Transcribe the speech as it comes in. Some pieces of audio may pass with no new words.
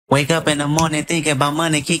Wake up in the morning, think about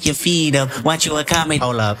money, kick your feet up. Watch you a comedy.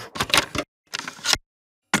 Hold up.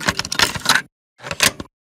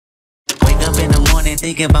 Wake up in the morning,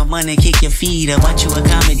 think about money, kick your feet up. Watch you a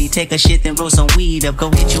comedy, take a shit, then roll some weed up. Go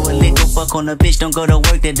hit you a lick, go fuck on a bitch, don't go to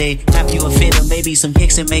work today. Pop you a fit or maybe some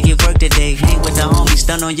kicks and make it work today. Hang with the homies,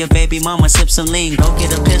 stun on your baby mama, sip some lean. Go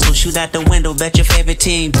get a pistol, shoot out the window, bet your favorite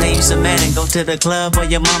team. Play you some Madden, go to the club or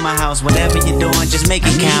your mama house. Whatever you're doing, just make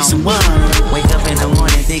it count. Some wake up in the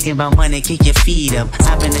morning, thinking about money, kick your feet up.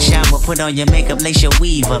 Hop in the shower, put on your makeup, lace your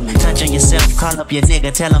weave up. Touch on yourself, call up your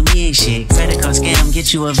nigga, tell him he ain't shit. Credit card scam,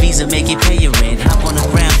 get you a visa, make it pay your rent. Hop on the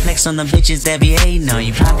ground, flex on the bitches that be hating on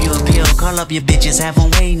you. Pop you a pill, call up your bitches, have them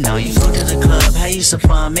waiting on you. Go to the club, have you some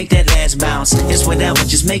fun, make that ass bounce. It's whatever,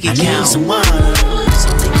 just make it count. I need some water,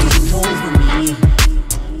 something getting over me.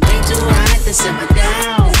 Way too hot to simmer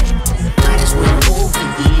down. Might as well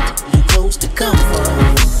overeat, you close to comfort.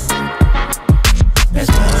 That's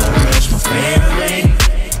rush my favorite.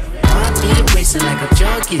 Heartbeat racing like a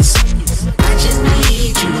junkies. I just need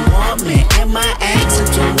you to want me, and my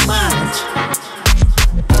accent too much.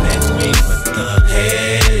 Let me put the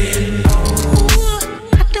head in.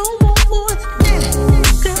 I don't want more than that.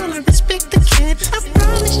 Girl, I respect the cat. I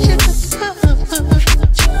promise you the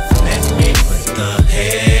touch. Let me put the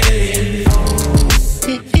head in.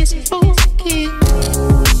 It's okay.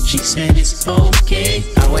 She said it's okay.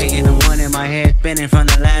 I wake in the morning, my head spinning from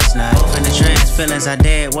the last night. Off in the trance, feelings are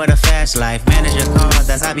dead, what a fast life. Manager called,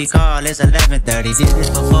 that's how I be called, it's 11:30. Did this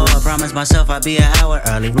before, I promised myself I'd be an hour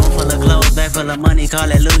early. Room full of clothes, bag full of money, call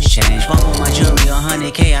it loose change. Bought with my jewelry on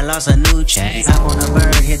 100K, I lost a new chain. Hop on a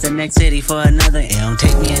bird, hit the next city for another M.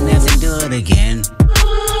 Take me a nap and do it again.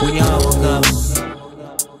 We all woke up.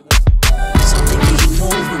 Something came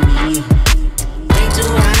over me. Way too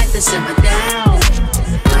hot to simmer down.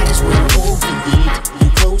 Might as well overeat, you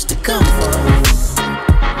close to comfort.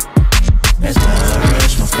 That's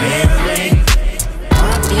rush my favorite.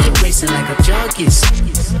 Heartbeat racing like a junkies.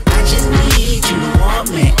 I just need you to want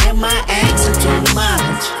me, and my accent too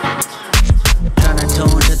much. Tryna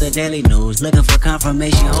tune to the daily news, looking for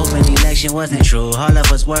confirmation, hoping election wasn't true. All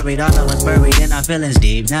of us worried, all of us buried in our feelings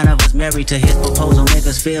deep. None of us married to his proposal, make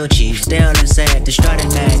us feel cheap. Stale and sad, distraught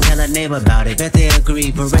and mad, tell a neighbor about it. Bet they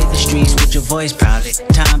agree, parade the streets with your voice proudly.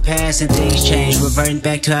 Time passed and things change, reverting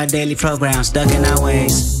back to our daily program, stuck in our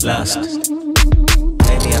ways. Lust.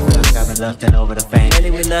 Lately I feel like I've been lusting over the fame.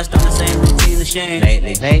 Lately we lust on the same routine of shame.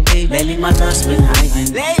 Lately my lust been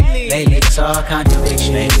heightened. Lately it's all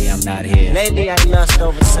contradiction. Lately I'm not here. Lately I lust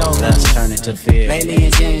over soul. Lust turn into fear. Lately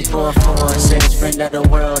in James 4:4 says, friend of the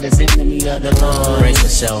world is enemy of the Lord. Brace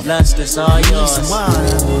yourself. Lust is all yours.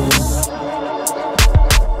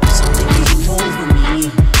 Something came over me.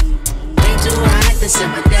 Way too hot to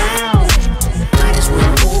simmer down. Might as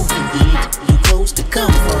well overeat, you close to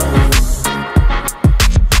comfort.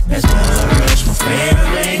 That's rush my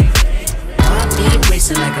favorite. Heartbeat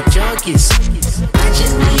racing like a junkies. I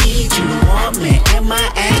just need you to want me, and my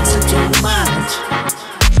accent too much.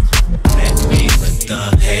 Let me put the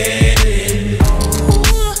head in.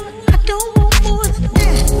 I don't want more than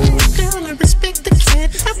that. Girl, I respect the cat.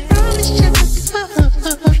 I promise you the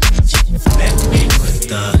touch. Let me put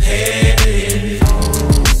the head in.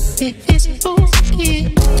 It's okay.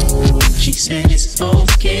 She said it's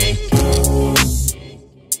okay.